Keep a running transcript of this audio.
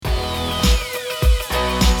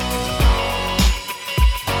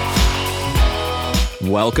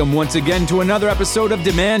Welcome once again to another episode of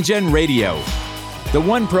Demand Gen Radio, the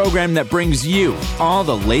one program that brings you all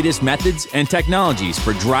the latest methods and technologies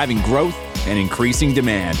for driving growth and increasing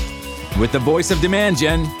demand. With the voice of Demand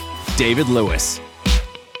Gen, David Lewis.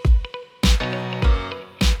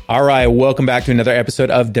 All right, welcome back to another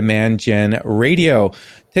episode of Demand Gen Radio.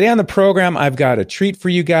 Today on the program, I've got a treat for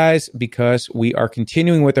you guys because we are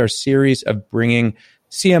continuing with our series of bringing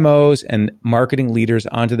CMOs and marketing leaders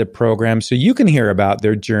onto the program so you can hear about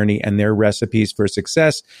their journey and their recipes for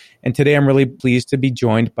success. And today I'm really pleased to be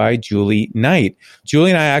joined by Julie Knight.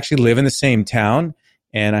 Julie and I actually live in the same town.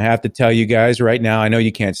 And I have to tell you guys right now, I know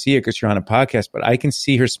you can't see it because you're on a podcast, but I can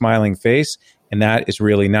see her smiling face. And that is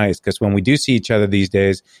really nice because when we do see each other these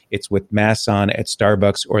days, it's with masks on at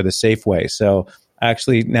Starbucks or the Safeway. So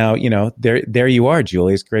actually, now, there you are,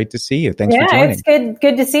 Julie. It's great to see you. Thanks for joining. Yeah, it's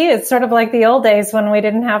good to see you. It's sort of like the old days when we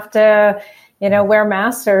didn't have to, wear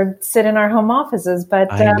masks or sit in our home offices. But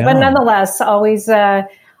nonetheless, always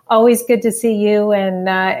good to see you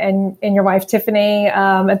and your wife Tiffany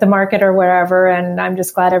at the market or wherever. And I'm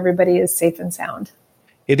just glad everybody is safe and sound.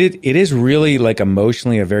 It is really like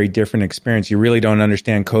emotionally a very different experience. You really don't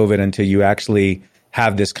understand COVID until you actually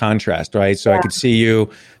have this contrast, right? So yeah. I could see you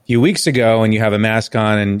a few weeks ago and you have a mask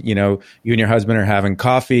on and, you and your husband are having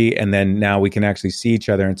coffee and then now we can actually see each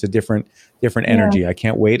other. And it's a different energy. Yeah. I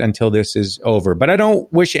can't wait until this is over, but I don't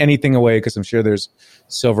wish anything away because I'm sure there's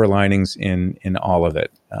silver linings in all of it.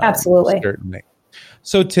 Absolutely. Certainly.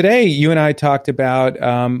 So today you and I talked about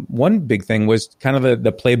one big thing was kind of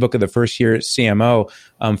the playbook of the first year CMO.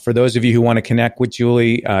 For those of you who want to connect with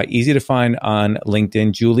Julie, easy to find on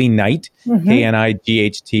LinkedIn, Julie Knight, Knight.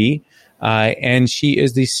 And she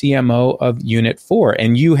is the CMO of Unit 4.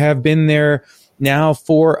 And you have been there now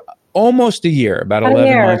for almost a year, about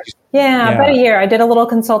 11 months. Yeah, about a year. I did a little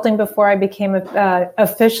consulting before I became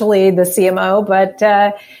officially the CMO, but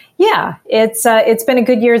yeah, it's been a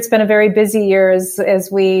good year. It's been a very busy year as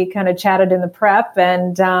we kind of chatted in the prep,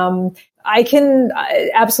 and I can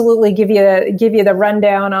absolutely give you the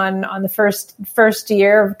rundown on the first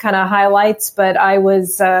year kind of highlights. But I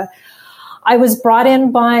was brought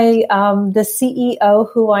in by the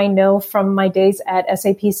CEO who I know from my days at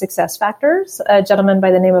SAP SuccessFactors, a gentleman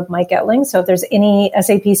by the name of Mike Ettling. So if there's any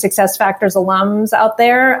SAP SuccessFactors alums out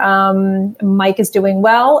there, Mike is doing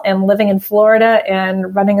well and living in Florida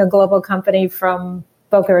and running a global company from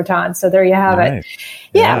Boca Raton. So there you have it.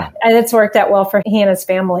 Yeah, and it's worked out well for he and his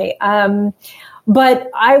family. But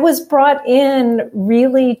I was brought in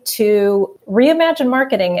really to reimagine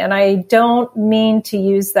marketing. And I don't mean to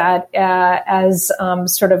use that as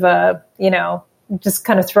sort of a, just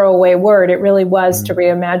kind of throwaway word. It really was to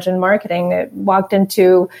reimagine marketing. It walked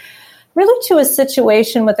into a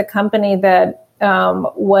situation with a company that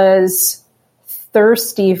was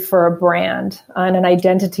thirsty for a brand and an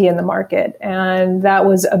identity in the market. And that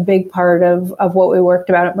was a big part of what we worked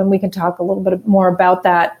about. When we can talk a little bit more about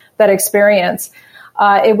that experience.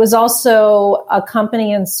 It was also a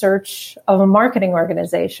company in search of a marketing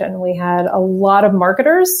organization. We had a lot of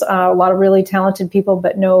marketers, a lot of really talented people,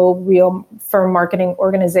 but no real firm marketing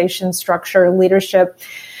organization structure, leadership,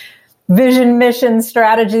 vision, mission,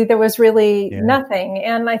 strategy. There was really nothing.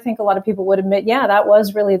 And I think a lot of people would admit, that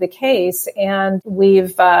was really the case. And we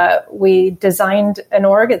designed an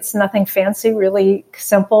org. It's nothing fancy, really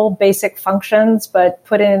simple, basic functions, but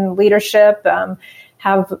put in leadership,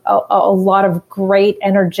 have a lot of great,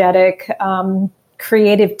 energetic,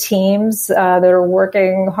 creative teams that are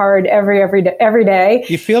working hard every day.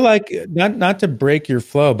 You feel like, not to break your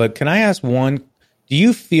flow, but can I ask one, do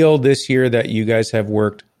you feel this year that you guys have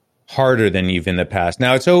worked harder than you've in the past?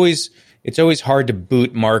 Now, it's always hard to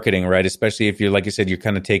boot marketing, right? Especially if you're, like you said, you're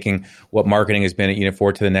kind of taking what marketing has been at Unit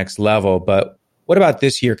 4 to the next level. But what about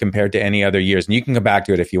this year compared to any other years? And you can come back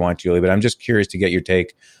to it if you want, Julie, but I'm just curious to get your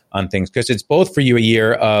take on things because it's both for you a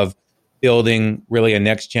year of building really a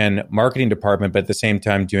next-gen marketing department, but at the same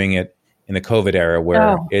time doing it in the COVID era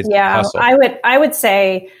where it's hustle. I would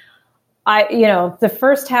say the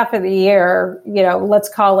first half of the year, let's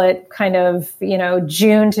call it kind of,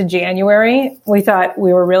 June to January, we thought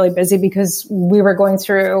we were really busy because we were going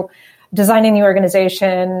through designing the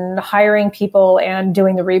organization, hiring people, and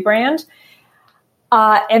doing the rebrand.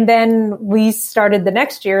 And then we started the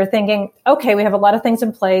next year thinking, okay, we have a lot of things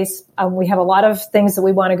in place. We have a lot of things that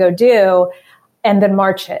we want to go do, and then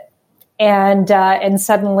March hit. And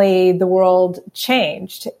suddenly the world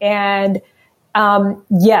changed. And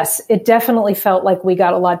yes, it definitely felt like we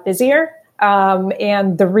got a lot busier.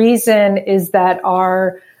 And the reason is that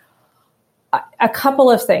a couple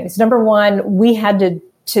of things. Number one, we had to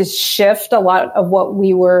shift a lot of what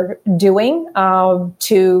we were doing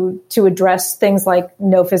to address things like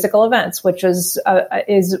no physical events, which was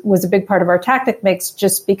a big part of our tactic mix,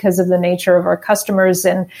 just because of the nature of our customers,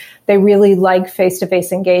 and they really like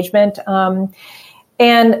face-to-face engagement.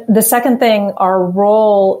 And the second thing, our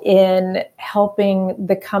role in helping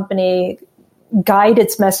the company guide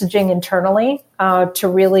its messaging internally to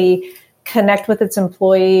really connect with its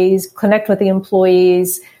employees, connect with the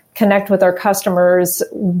employees, connect with our customers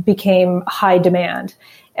became high demand.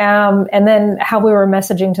 And then how we were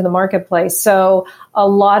messaging to the marketplace. So a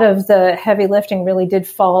lot of the heavy lifting really did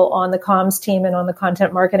fall on the comms team and on the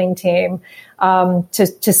content marketing team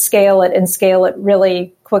to scale it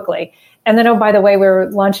really quickly. And then, oh, by the way, we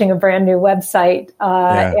were launching a brand new website,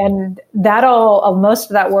 and that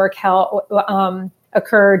most of that work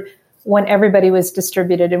occurred when everybody was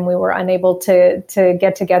distributed and we were unable to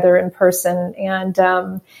get together in person. And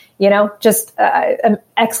just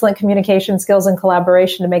excellent communication skills and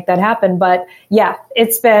collaboration to make that happen. But yeah,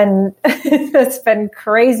 it's been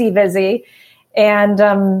crazy busy,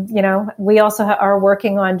 and we also are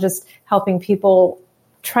working on just helping people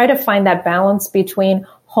try to find that balance between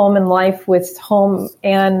home and life, with home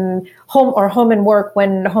and work,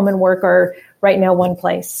 when home and work are right now one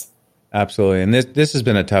place. Absolutely. And this has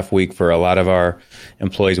been a tough week for a lot of our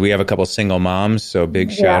employees. We have a couple single moms, so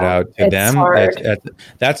big shout out to them.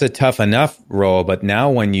 That's a tough enough role. But now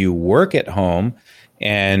when you work at home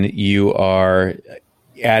and you are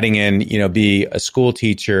adding in, be a school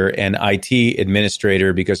teacher and IT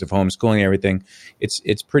administrator because of homeschooling and everything,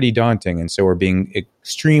 it's pretty daunting. And so we're being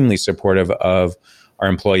extremely supportive of our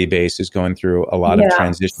employee base, is going through a lot of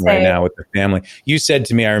transition right now with the family. You said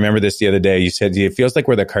to me, I remember this the other day, you said it feels like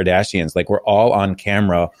we're the Kardashians, like we're all on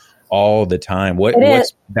camera all the time. What's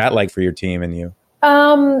that like for your team and you?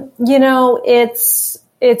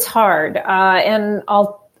 It's hard. And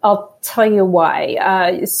I'll tell you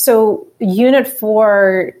why. So Unit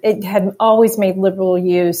 4, it had always made liberal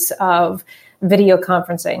use of video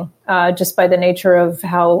conferencing, just by the nature of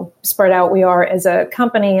how spread out we are as a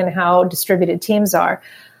company and how distributed teams are.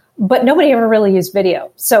 But nobody ever really used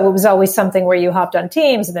video. So it was always something where you hopped on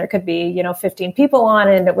Teams and there could be, 15 people on,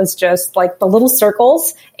 and it was just like the little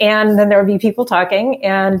circles, and then there would be people talking.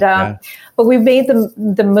 And but we've made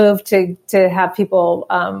the move to have people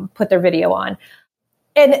put their video on.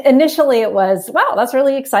 And initially it was, wow, that's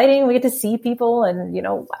really exciting. We get to see people and,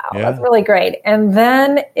 wow, that's really great. And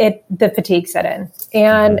then the fatigue set in.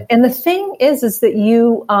 And the thing is that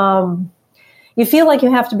you feel like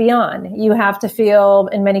you have to be on. You have to feel,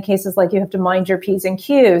 in many cases, like you have to mind your P's and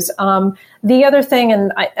Q's. The other thing,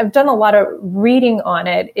 and I've done a lot of reading on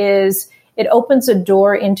it, is it opens a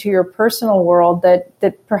door into your personal world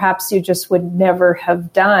that perhaps you just would never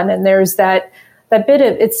have done. And there's that bit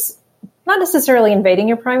of, it's not necessarily invading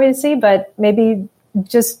your privacy, but maybe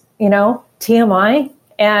just, TMI.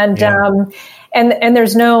 And and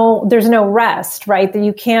there's no rest, right? That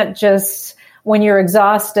you can't just, when you're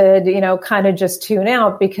exhausted, kind of just tune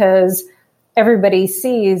out, because everybody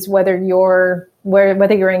sees whether you're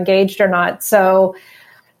engaged or not. So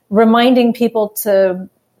reminding people to,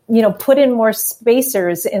 put in more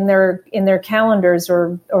spacers in their calendars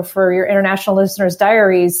or for your international listeners'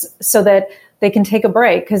 diaries, so that they can take a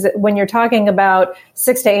break. Because when you're talking about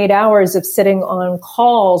 6 to 8 hours of sitting on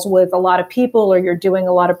calls with a lot of people, or you're doing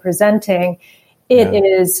a lot of presenting,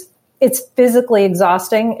 it's physically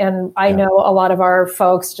exhausting. And I know a lot of our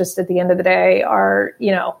folks, just at the end of the day, are,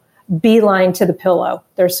 beeline to the pillow.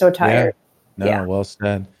 They're so tired. Well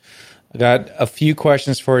said. I got a few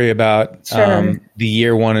questions for you about the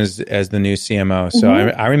year one as the new CMO. So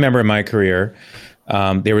I remember in my career,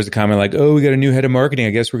 there was a comment like, "Oh, we got a new head of marketing.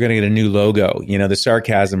 I guess we're going to get a new logo." The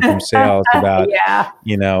sarcasm from sales about,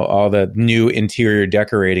 all the new interior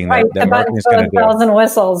decorating that marketing is going to do. Bells and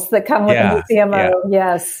whistles that come with the new CMO.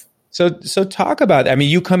 Yes. So talk about,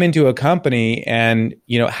 you come into a company and,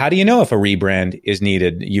 how do you know if a rebrand is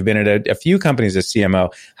needed? You've been at a few companies as CMO.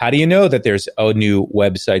 How do you know that there's a new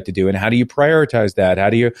website to do? And how do you prioritize that? How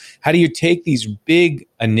do you take these big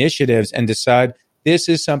initiatives and decide this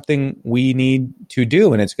is something we need to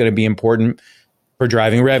do, and it's going to be important for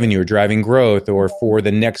driving revenue or driving growth or for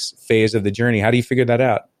the next phase of the journey? How do you figure that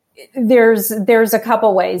out? There's a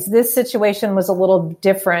couple ways. This situation was a little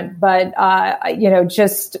different, but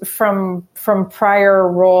just from prior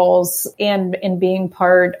roles and being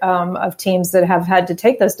part of teams that have had to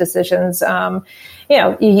take those decisions,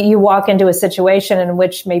 you walk into a situation in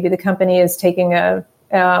which maybe the company is taking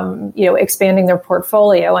expanding their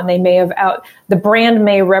portfolio, and they may have the brand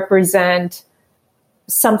may represent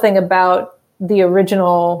something about the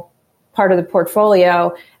original part of the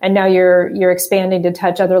portfolio, and now you're expanding to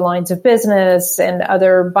touch other lines of business and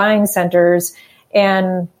other buying centers,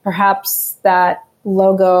 and perhaps that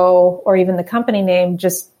logo or even the company name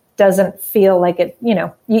just doesn't feel like it.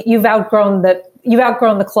 You've outgrown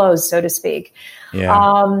the clothes, so to speak.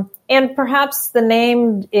 Yeah. And perhaps the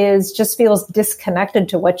name just feels disconnected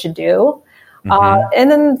to what you do.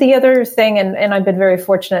 And then the other thing, and I've been very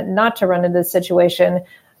fortunate not to run into this situation,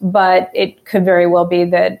 but it could very well be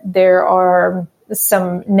that there are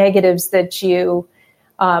some negatives that you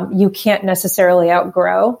can't necessarily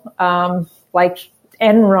outgrow, like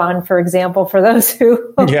Enron, for example, for those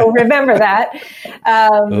who remember that.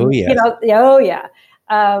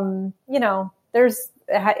 There's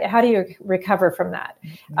how do you recover from that?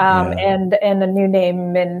 And a new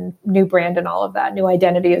name and new brand and all of that, new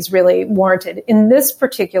identity is really warranted. In this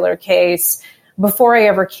particular case, before I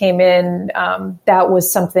ever came in, that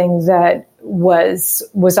was something that was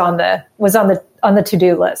on the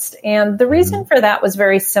to-do list. And the reason for that was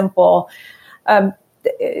very simple.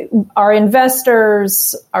 Our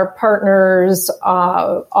investors, our partners,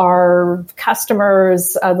 our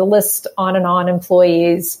customers, the list on and on,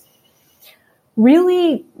 employees,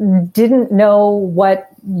 really didn't know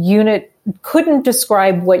couldn't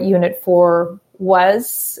describe what Unit 4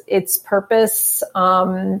 was, its purpose,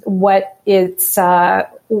 what its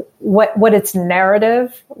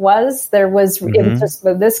narrative was. It was just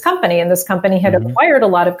this company, and this company had acquired a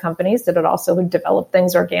lot of companies that had also developed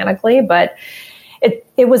things organically, but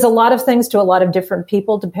it was a lot of things to a lot of different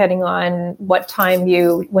people, depending on what time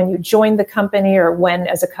when you joined the company, or when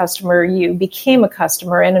as a customer you became a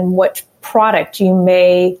customer, and in what product you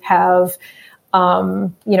may have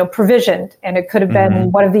provisioned, and it could have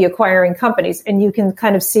been one of the acquiring companies, and you can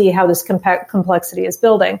kind of see how this complexity is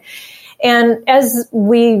building. And as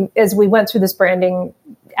we went through this branding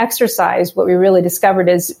exercise, what we really discovered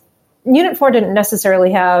is Unit 4 didn't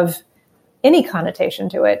necessarily have any connotation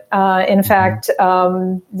to it. In fact,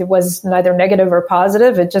 it was neither negative or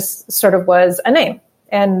positive. It just sort of was a name,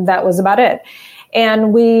 and that was about it.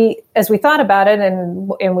 And as we thought about it,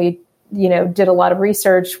 and we did a lot of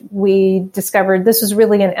research, we discovered this was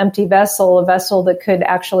really an empty vessel, a vessel that could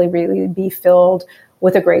actually really be filled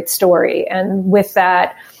with a great story. And with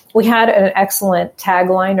that, we had an excellent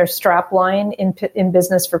tagline or strapline in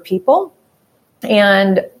business for people.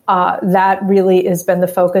 And that really has been the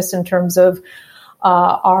focus in terms of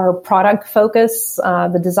our product focus,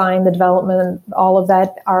 the design, the development, all of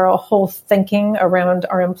that, our whole thinking around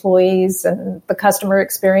our employees and the customer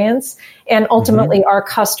experience, and ultimately our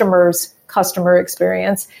customers' customer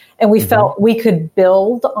experience. And we felt we could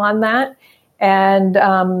build on that. And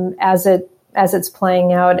as it's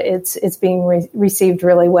playing out, it's being received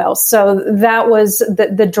really well. So that was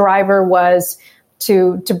the driver was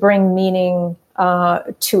to bring meaning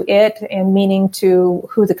to it, and meaning to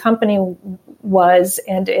who the company was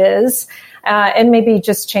and is, and maybe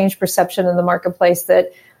just change perception in the marketplace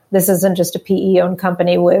that this isn't just a PE-owned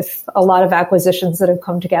company with a lot of acquisitions that have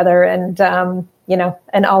come together and, an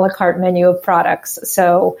a la carte menu of products.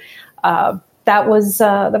 So that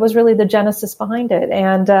was really the genesis behind it.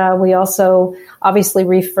 And we also obviously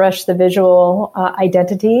refreshed the visual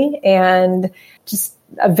identity, and just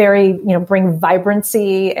bring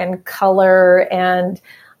vibrancy and color and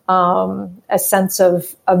a sense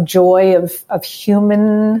of joy, of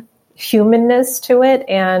humanness to it.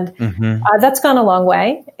 And that's gone a long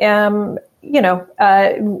way.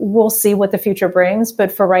 We'll see what the future brings,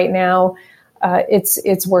 but for right now,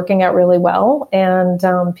 it's working out really well, and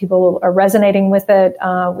people are resonating with it.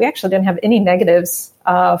 We actually didn't have any negatives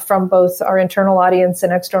from both our internal audience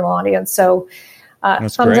and external audience. So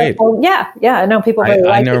that's great. I know people really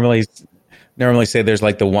like it. Normally say there's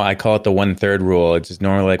like I call it the 1/3 rule. It's just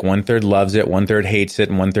normally like 1/3 loves it, 1/3 hates it,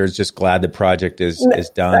 and 1/3 is just glad the project is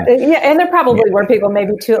done. And there probably were people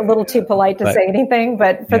maybe a little too polite to say anything,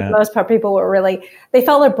 but for the most part, people were they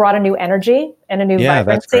felt it brought a new energy and a new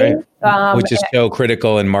vibrancy. That's great. Which is so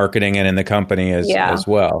critical in marketing and in the company as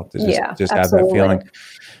well. To just have that feeling.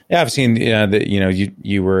 Yeah, I've seen that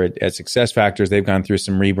you were at SuccessFactors. They've gone through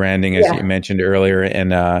some rebranding, as you mentioned earlier,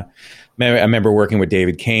 and I remember working with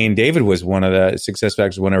David Kane. David was one of the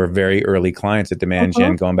SuccessFactors, one of our very early clients at Demand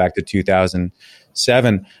Gen, going back to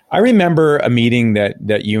 2007. I remember a meeting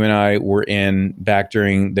that you and I were in back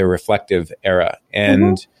during the Reflective era,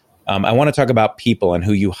 and I want to talk about people and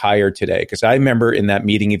who you hire today, because I remember in that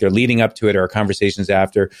meeting, either leading up to it or conversations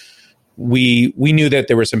after, we knew that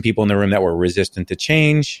there were some people in the room that were resistant to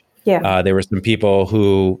change. There were some people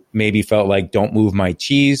who maybe felt like, don't move my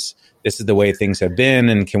cheese. This is the way things have been.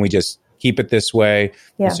 And can we just keep it this way.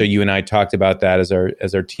 Yeah. And so you and I talked about that as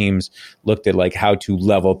our teams looked at like how to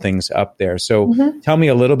level things up there. So tell me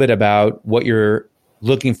a little bit about what you're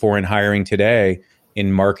looking for in hiring today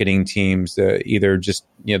in marketing teams, either just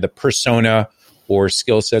the persona or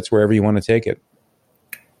skill sets, wherever you want to take it.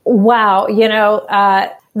 Wow.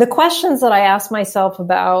 The questions that I ask myself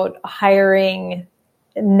about hiring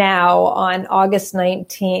now on August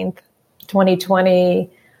 19th, 2020,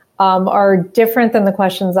 are different than the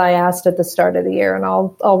questions I asked at the start of the year. And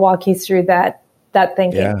I'll walk you through that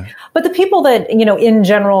thinking. Yeah. But the people that, in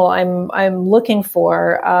general, I'm looking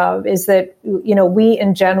for, is that, we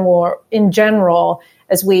in general,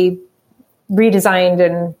 as we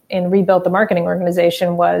redesigned and rebuilt the marketing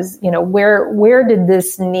organization was, where did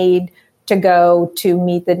this need to go to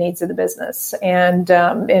meet the needs of the business? And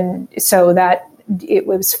so that it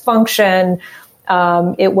was function,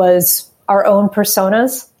 it was our own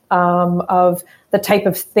personas, of the type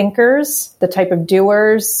of thinkers, the type of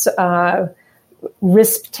doers,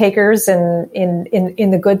 risk takers in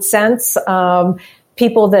the good sense,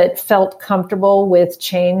 people that felt comfortable with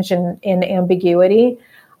change and ambiguity.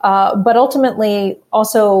 But ultimately,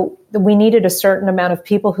 also, we needed a certain amount of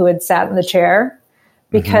people who had sat in the chair,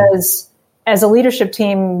 because as a leadership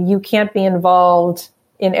team, you can't be involved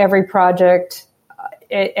in every project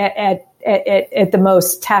at the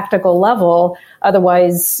most tactical level.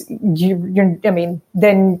 Otherwise, then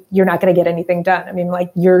you're not going to get anything done.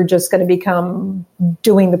 You're just going to become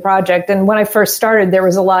doing the project. And when I first started, there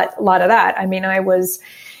was a lot of that. I was,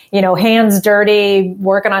 hands dirty,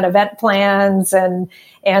 working on event plans and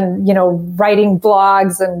writing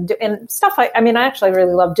blogs and stuff. I actually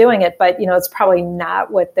really love doing it, but it's probably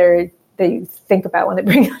not what they think about when they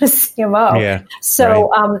bring on a CMO. Yeah, so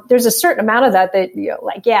right. There's a certain amount of that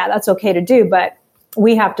that's okay to do, but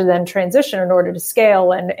we have to then transition in order to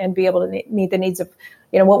scale and be able to meet the needs of,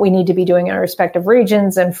 what we need to be doing in our respective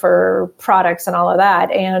regions and for products and all of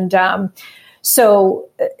that. And so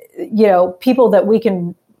people that we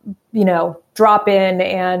can, drop in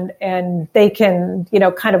and they can,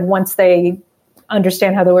 kind of once they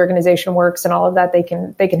understand how the organization works and all of that, they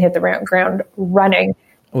can hit the ground running.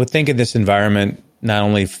 I would think in this environment, not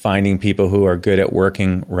only finding people who are good at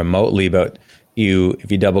working remotely, but if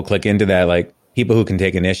you double click into that, like people who can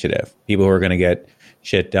take initiative, people who are going to get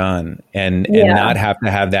shit done and not have to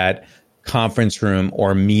have that conference room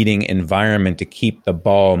or meeting environment to keep the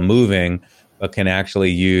ball moving, but can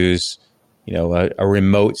actually use, a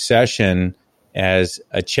remote session as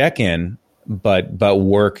a check-in, but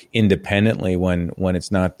work independently when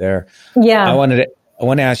it's not there. Yeah. I want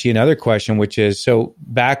to ask you another question, which is, so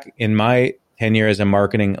back in my tenure as a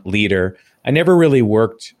marketing leader, I never really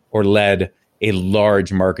worked or led a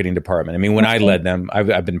large marketing department. When I led them,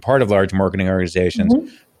 I've been part of large marketing organizations,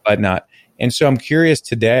 but not. And so I'm curious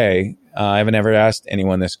today, I haven't ever asked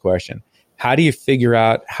anyone this question. How do you figure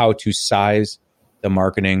out how to size the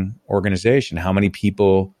marketing organization? How many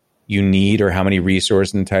people you need or how many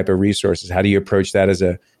resources and type of resources? How do you approach that as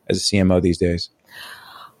a CMO these days?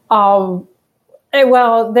 Well,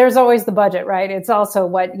 there's always the budget, right? It's also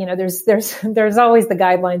what, there's always the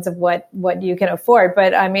guidelines of what you can afford.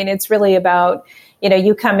 But it's really about,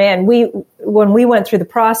 you come in, when we went through the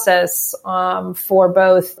process, for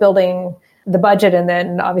both building the budget and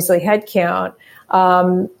then obviously headcount,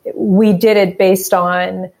 we did it based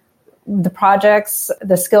on the projects,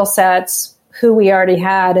 the skill sets, who we already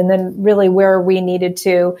had, and then really where we needed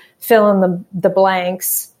to fill in the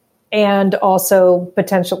blanks and also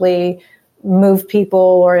potentially move people,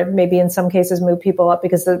 or maybe in some cases move people up,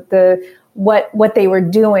 because what they were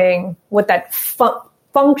doing, what that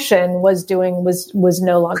function was doing was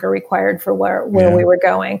no longer required for where we were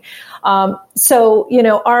going. So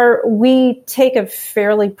we take a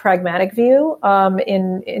fairly pragmatic view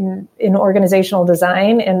in organizational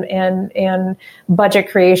design and budget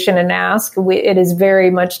creation and ask. It is very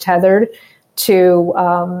much tethered to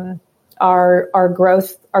our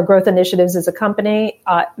growth initiatives as a company,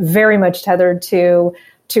 very much tethered to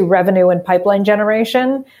revenue and pipeline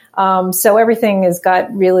generation. So everything has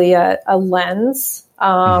got really a lens.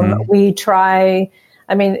 We try,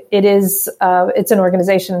 it's an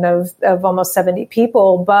organization of almost 70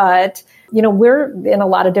 people, but, we're in a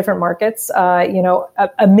lot of different markets.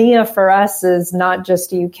 EMEA for us is not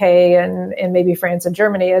just UK and maybe France and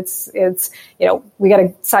Germany. It's, we got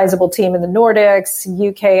a sizable team in the Nordics,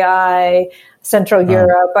 UKI, Central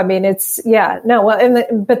Europe. But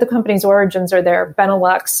the company's origins are there,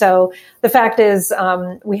 Benelux. So the fact is,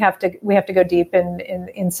 we have to go deep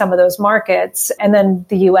in some of those markets. And then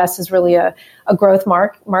the US is really a growth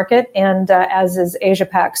market, and as is Asia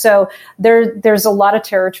Pac. So there's a lot of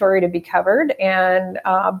territory to be covered. covered. And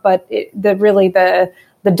but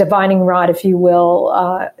the divining rod, if you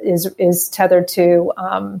will, is tethered to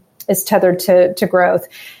growth.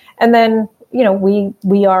 And then,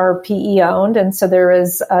 we are PE owned, and so there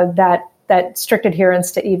is that strict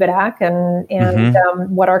adherence to EBITDA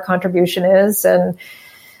and what our contribution is, and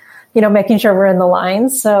making sure we're in the line.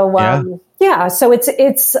 So so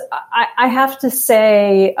it's I have to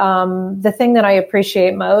say, the thing that I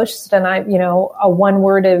appreciate most, and a one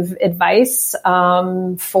word of advice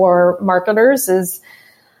for marketers is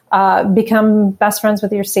become best friends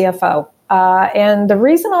with your CFO. And the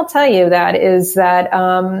reason I'll tell you that is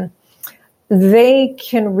that they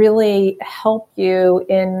can really help you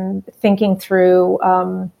in thinking through,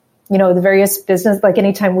 the various business, like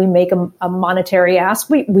anytime we make a monetary ask,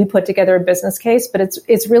 we put together a business case, but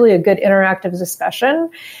it's really a good interactive discussion.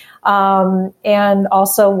 And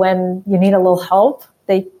also when you need a little help,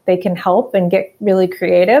 they can help and get really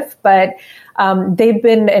creative, but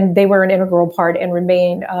they were an integral part and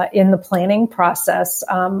remain in the planning process.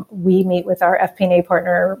 We meet with our FP&A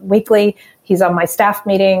partner weekly. He's on my staff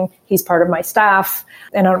meeting. He's part of my staff.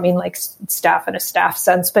 And I don't mean like staff in a staff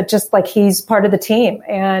sense, but just like he's part of the team.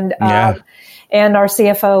 And and our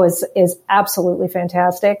CFO is absolutely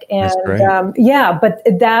fantastic. And but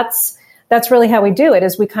that's really how we do it,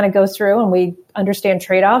 is we kind of go through and we understand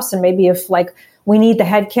trade-offs, and maybe if like we need the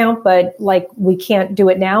head count, but like we can't do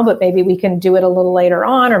it now, but maybe we can do it a little later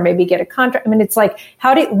on, or maybe get a contract. I mean, it's like,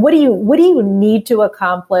 what do you need to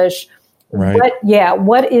accomplish? Right.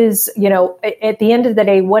 What is, at the end of the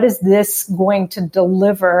day, what is this going to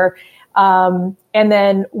deliver? And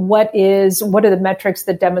then what are the metrics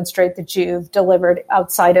that demonstrate that you've delivered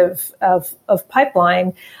outside of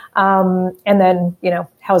pipeline? And then,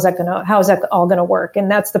 how's that all going to work? And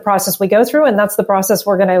that's the process we go through. And that's the process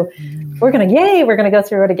we're going to go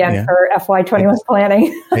through it again for FY21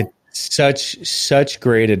 planning. Such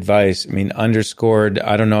great advice. I mean, underscored.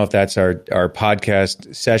 I don't know if that's our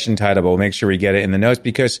podcast session title, but we'll make sure we get it in the notes,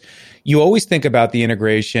 because you always think about the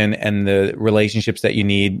integration and the relationships that you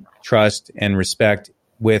need, trust and respect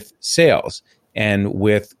with sales and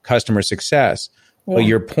with customer success. Yeah. But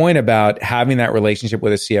your point about having that relationship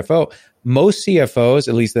with a CFO, most CFOs,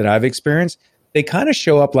 at least that I've experienced, they kind of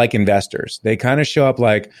show up like investors. They kind of show up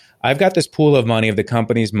like, I've got this pool of money, of the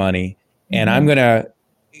company's money, and I'm going to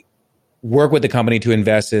work with the company to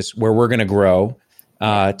invest this where we're going to grow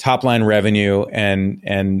top line revenue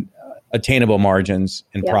and attainable margins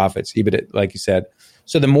and profits, EBITDA, like you said.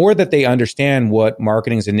 So the more that they understand what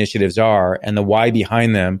marketing's initiatives are and the why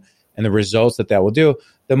behind them and the results that will do,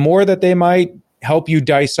 the more that they might help you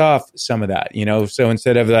dice off some of that, So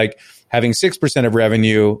instead of like having 6% of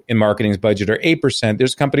revenue in marketing's budget or 8%,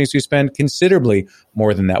 there's companies who spend considerably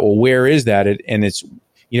more than that. Well, where is that? And it's,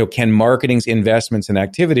 can marketing's investments and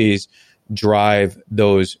activities drive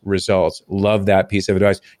ththose results? Love that piece of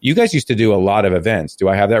advice. You guys used to do a lot of events. Do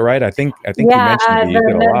I have that right? I think you mentioned you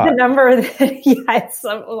did a lot. The number that, it's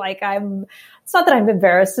like it's not that I'm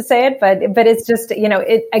embarrassed to say it, but it's just,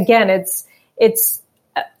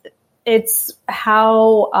 it's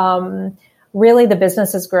how really the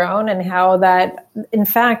business has grown, and how that, in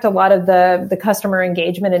fact, a lot of the customer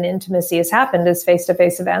engagement and intimacy has happened as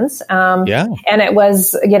face-to-face events. And it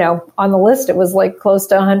was, on the list, it was like close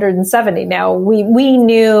to 170. Now we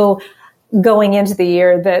knew going into the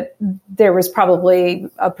year that there was probably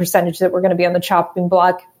a percentage that were going to be on the chopping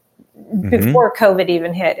block before COVID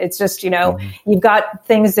even hit. It's just, you've got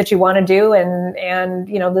things that you want to do, and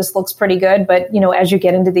this looks pretty good. But, as you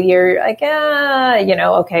get into the year, you're like,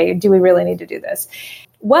 okay, do we really need to do this?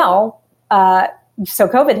 Well, so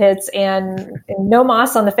COVID hits, and no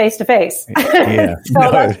moss on the face-to-face. Yeah. So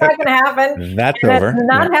that's not going to happen. That's over. That's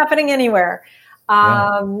not happening anywhere.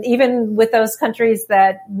 Even with those countries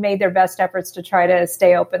that made their best efforts to try to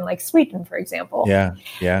stay open, like Sweden, for example. Yeah.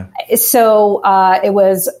 So it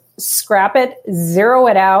was scrap it, zero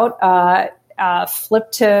it out,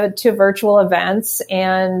 flip to virtual events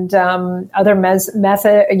and other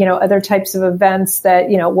other types of events that,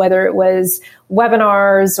 whether it was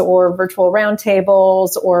webinars or virtual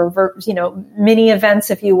roundtables or mini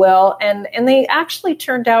events, if you will, and they actually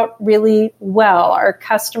turned out really well. Our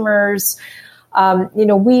customers,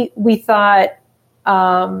 we thought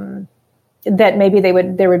that maybe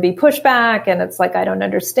there would be pushback, and it's like, I don't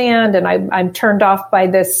understand, and I'm turned off by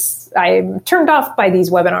this. I'm turned off by these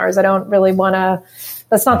webinars. I don't really want to.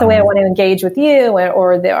 That's not the way I want to engage with you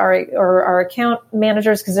or our account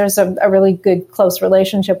managers, because there's a really good close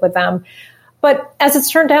relationship with them. But as it's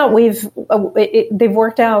turned out, they've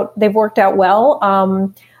worked out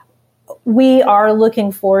well. we are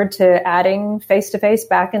looking forward to adding face-to-face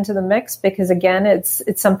back into the mix because, again, it's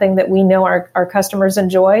something that we know our customers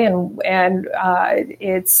enjoy, and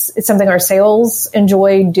it's something our sales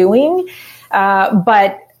enjoy doing.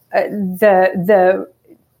 But the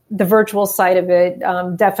virtual side of it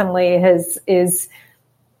definitely is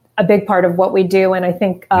a big part of what we do, and I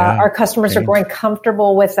think our customers are growing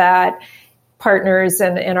comfortable with that. Partners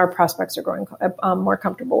and our prospects are growing more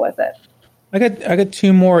comfortable with it. I got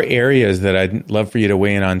two more areas that I'd love for you to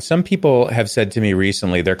weigh in on. Some people have said to me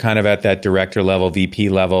recently, they're kind of at that director level, VP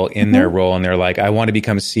level in their role, and they're like, I want to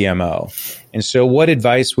become CMO. And so what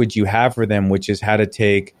advice would you have for them, which is how to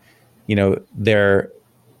take,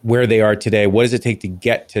 where they are today? What does it take to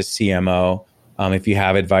get to CMO? If you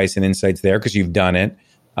have advice and insights there, because you've done it.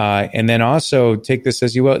 And then also take this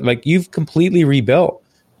as you will, like you've completely rebuilt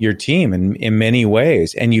your team in many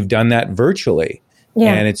ways, and you've done that virtually.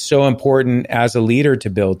 Yeah. And it's so important as a leader to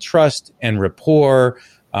build trust and rapport,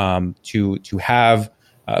 to have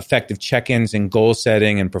effective check-ins and goal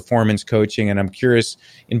setting and performance coaching. And I'm curious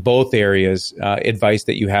in both areas, advice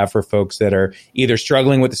that you have for folks that are either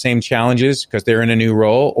struggling with the same challenges because they're in a new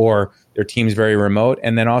role or their team's very remote.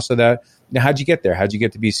 And then also how'd you get there? How'd you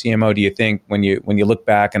get to be CMO? Do you think when you look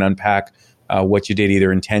back and unpack what you did either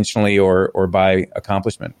intentionally or by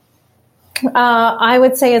accomplishment? I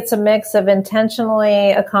would say it's a mix of intentionally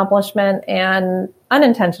accomplishment and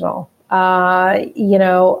unintentional. I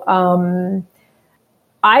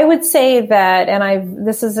would say that, and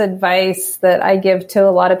this is advice that I give to a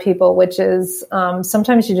lot of people, which is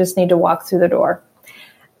sometimes you just need to walk through the door.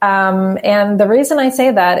 And the reason I say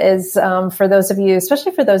that is for those of you,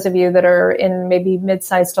 especially for those of you that are in maybe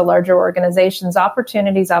mid-sized to larger organizations,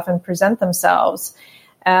 opportunities often present themselves.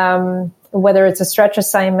 Whether it's a stretch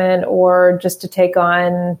assignment or just to take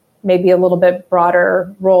on maybe a little bit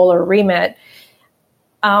broader role or remit,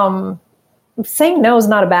 saying no is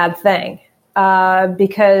not a bad thing,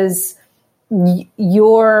 because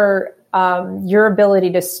your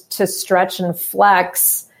ability to stretch and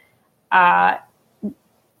flex at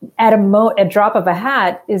a drop of a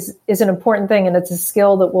hat is an important thing, and it's a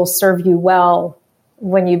skill that will serve you well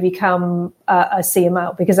when you become a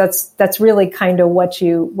CMO, because that's really kind of what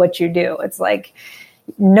you do. It's like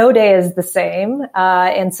no day is the same,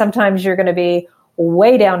 and sometimes you're going to be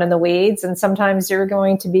way down in the weeds, and sometimes you're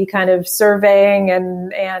going to be kind of surveying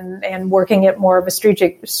and working at more of a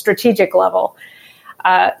strategic level.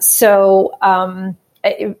 So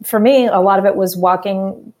for me, a lot of it was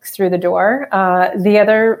walking through the door. The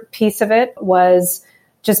other piece of it was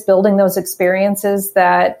just building those experiences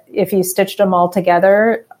that if you stitched them all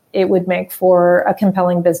together, it would make for a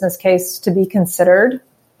compelling business case to be considered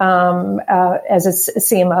as a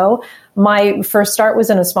CMO. My first start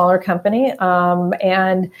was in a smaller company,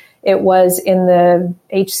 and it was in the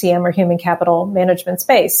HCM or human capital management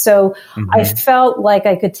space. So I felt like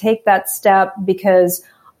I could take that step because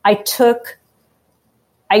I took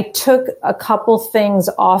a couple things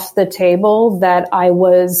off the table that I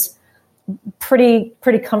was pretty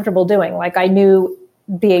comfortable doing. Like I knew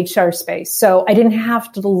the HR space, so I didn't have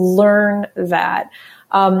to learn that.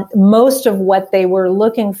 Most of what they were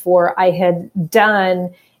looking for, I had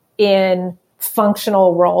done in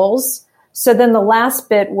functional roles. So then the last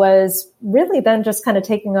bit was really then just kind of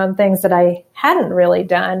taking on things that I hadn't really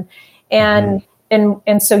done. And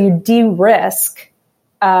so you de-risk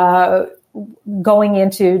going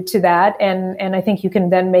into that. And I think you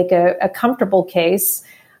can then make a comfortable case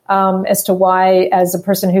as to why, as a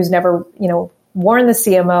person who's never, worn the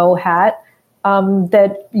CMO hat,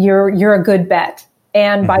 that you're a good bet.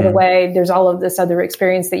 And by the way, there's all of this other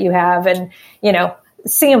experience that you have. And,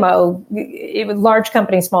 CMO, large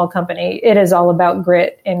company, small company, it is all about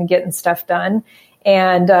grit and getting stuff done.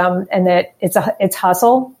 And that it's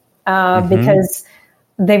hustle, because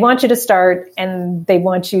they want you to start and they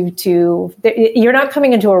want you to, you're not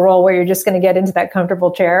coming into a role where you're just going to get into that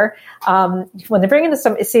comfortable chair. When they bring in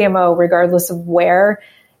some CMO, regardless of where,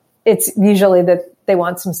 it's usually that they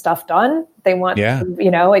want some stuff done. They want,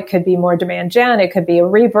 it could be more demand gen. It could be a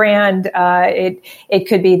rebrand. It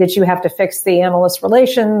could be that you have to fix the analyst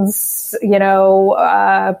relations,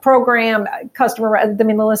 program, customer. I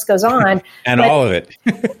mean, the list goes on. And all of it.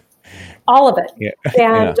 All of it. Yeah.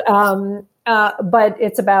 And, but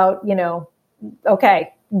it's about,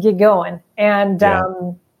 okay, get going and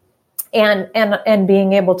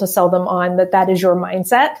being able to sell them on that is your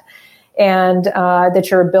mindset. And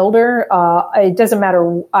that you're a builder. It doesn't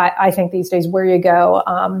matter, I think these days, where you go.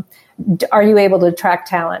 Are you able to attract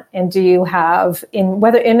talent? And do you have, and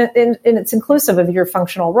it's inclusive of your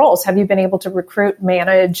functional roles, have you been able to recruit,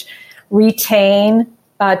 manage, retain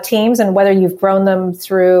teams, and whether you've grown them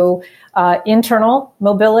through internal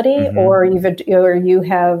mobility or you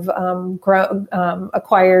have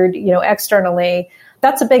acquired, externally,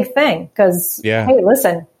 that's a big thing because, hey,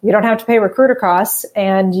 listen, you don't have to pay recruiter costs,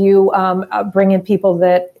 and you bring in people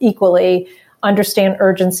that equally understand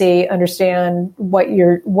urgency, understand what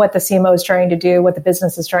the CMO is trying to do, what the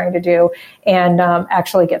business is trying to do, and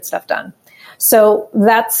actually get stuff done. So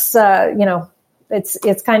that's,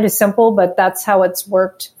 it's kind of simple, but that's how it's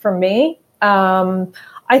worked for me.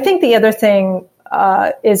 I think the other thing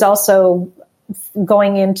is also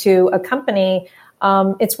going into a company.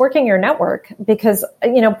 It's working your network because,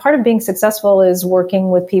 part of being successful is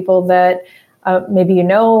working with people that maybe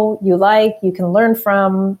you like, you can learn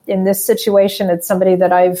from. In this situation, it's somebody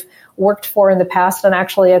that I've worked for in the past, and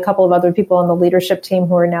actually a couple of other people on the leadership team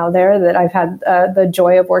who are now there that I've had the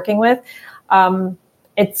joy of working with.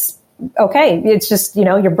 It's okay. It's just,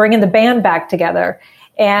 you're bringing the band back together.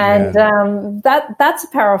 And that's a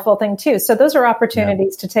powerful thing too. So those are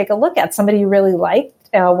opportunities to take a look at somebody you really like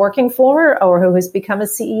working for, or who has become a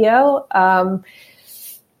CEO.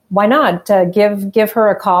 Why not give her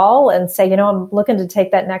a call and say, I'm looking to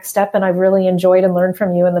take that next step, and I've really enjoyed and learned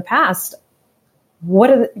from you in the past. What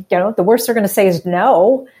are the worst they're going to say is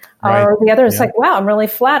no, or the other is like, wow, I'm really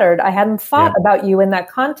flattered. I hadn't thought about you in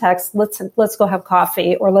that context. Let's go have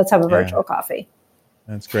coffee, or let's have a virtual coffee.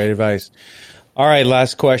 That's great advice. All right,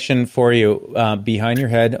 last question for you. Behind your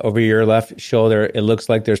head, over your left shoulder, it looks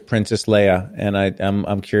like there's Princess Leia, and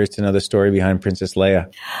I'm curious to know the story behind Princess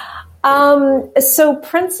Leia. So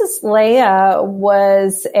Princess Leia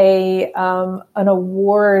was an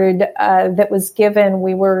award that was given.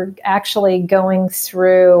 We were actually going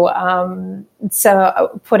through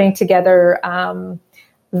putting together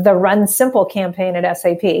the Run Simple campaign at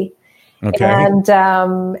SAP. Okay.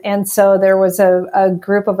 And so there was a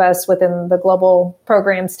group of us within the global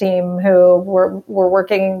programs team who were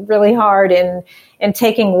working really hard in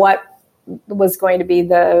taking what was going to be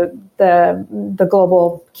the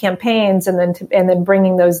global campaigns, and then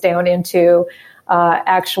bringing those down into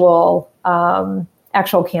actual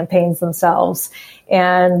campaigns themselves,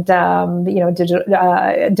 and digital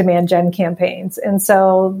demand gen campaigns. And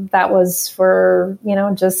so that was for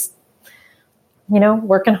just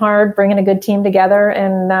working hard, bringing a good team together,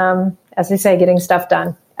 and as I say, getting stuff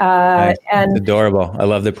done. Nice. And it's adorable. I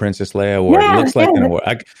love the Princess Leia award. It looks like an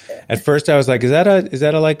award. At first, I was like, "Is that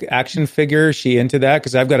a like action figure? Is she into that?"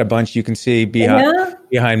 Because I've got a bunch you can see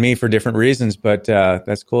behind me for different reasons. But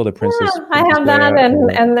that's cool. The Princess. Yeah, I have that,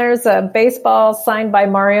 and there's a baseball signed by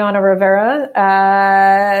Mariano Rivera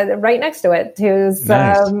right next to it, who's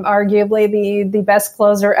arguably the best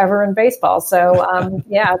closer ever in baseball. So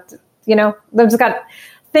there's got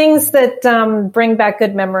things that bring back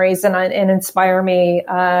good memories and inspire me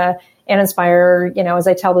and inspire, as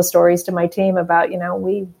I tell the stories to my team about,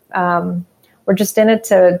 we're just in it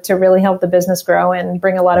to really help the business grow and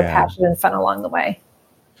bring a lot of passion and fun along the way.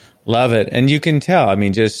 Love it. And you can tell, I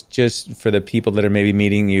mean, just for the people that are maybe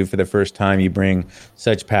meeting you for the first time, you bring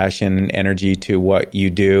such passion and energy to what you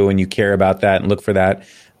do, and you care about that and look for that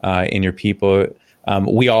in your people.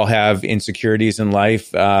 We all have insecurities in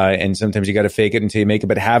life, and sometimes you got to fake it until you make it.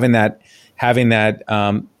 But having that,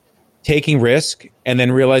 taking risk, and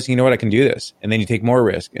then realizing, what, I can do this, and then you take more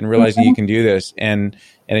risk, and realizing you can do this, and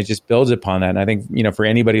it just builds upon that. And I think for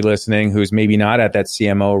anybody listening who's maybe not at that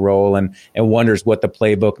CMO role and wonders what the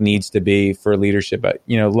playbook needs to be for leadership, but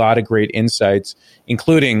a lot of great insights,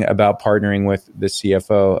 including about partnering with the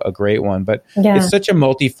CFO, a great one. But it's such a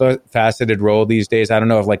multifaceted role these days. I don't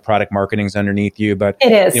know if like product marketing's underneath you, but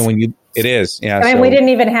it is. It is. Yeah. I mean, we didn't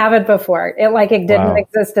even have it before. It didn't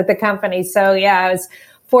exist at the company. So I was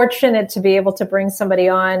fortunate to be able to bring somebody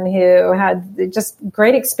on who had just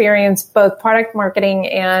great experience, both product marketing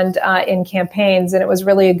and in campaigns. And it was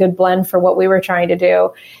really a good blend for what we were trying to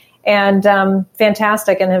do. And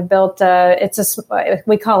fantastic, and have built,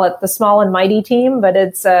 we call it the small and mighty team, but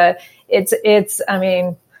it's I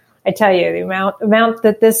mean, I tell you, the amount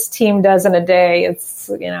that this team does in a day,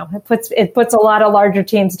 it puts a lot of larger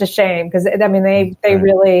teams to shame, because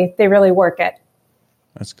they really work it.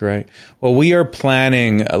 That's great. Well, we are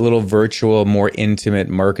planning a little virtual, more intimate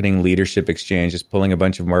marketing leadership exchange, just pulling a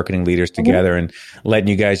bunch of marketing leaders together and letting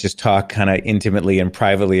you guys just talk kind of intimately and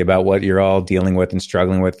privately about what you're all dealing with and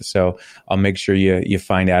struggling with. So I'll make sure you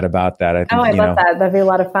find out about that. I think, I love that. That'd be a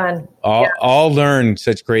lot of fun. All learn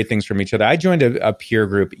such great things from each other. I joined a peer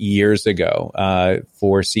group years ago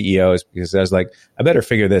for CEOs, because I was like, I better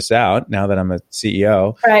figure this out now that I'm a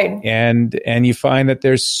CEO. Right. And you find that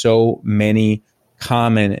there's so many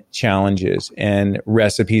common challenges and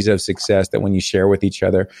recipes of success that when you share with each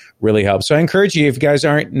other really helps. So I encourage you, if you guys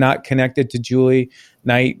aren't not connected to Julie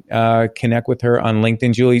Knight, connect with her on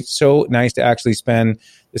LinkedIn. Julie, so nice to actually spend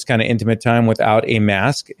this kind of intimate time without a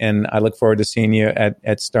mask. And I look forward to seeing you at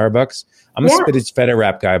Starbucks. I'm a spinach feta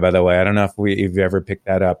wrap guy, by the way. I don't know if you've ever picked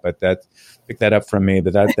that up, but pick that up from me.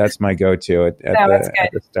 But that's my go-to at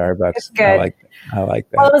the Starbucks. That's good. I like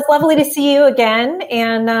that. Well, it was lovely to see you again,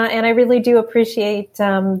 and I really do appreciate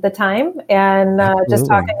the time and just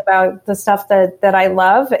talking about the stuff that I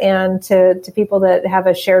love, and to people that have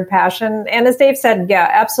a shared passion. And as Dave said, yeah,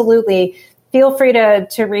 absolutely. Feel free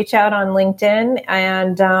to reach out on LinkedIn,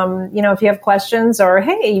 and if you have questions or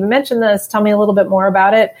hey, you mentioned this, tell me a little bit more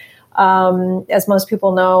about it. As most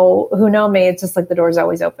people know who know me, it's just like the door's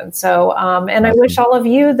always open. So, and I wish all of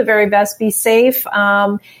you the very best. Be safe.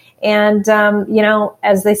 As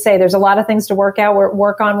they say, there's a lot of things to work on.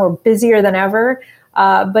 We're busier than ever.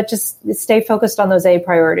 But just stay focused on those A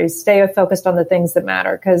priorities. Stay focused on the things that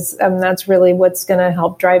matter, because that's really what's going to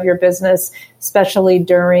help drive your business, especially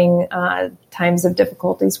during times of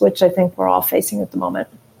difficulties, which I think we're all facing at the moment.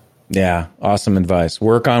 Yeah, awesome advice.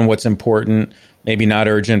 Work on what's important, maybe not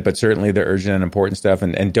urgent, but certainly the urgent and important stuff.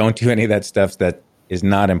 And don't do any of that stuff that is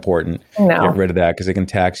not important. No. Get rid of that because it can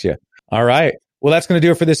tax you. All right. Well, that's going to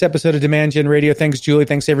do it for this episode of Demand Gen Radio. Thanks, Julie.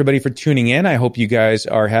 Thanks, everybody, for tuning in. I hope you guys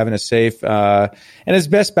are having a safe and as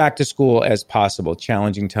best back to school as possible.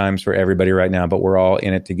 Challenging times for everybody right now, but we're all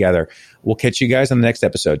in it together. We'll catch you guys on the next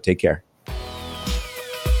episode. Take care.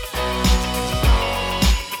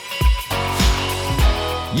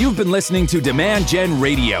 You've been listening to Demand Gen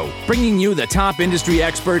Radio, bringing you the top industry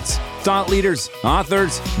experts, thought leaders,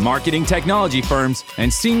 authors, marketing technology firms,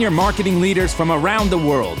 and senior marketing leaders from around the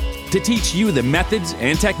world to teach you the methods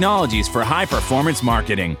and technologies for high-performance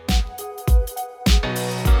marketing.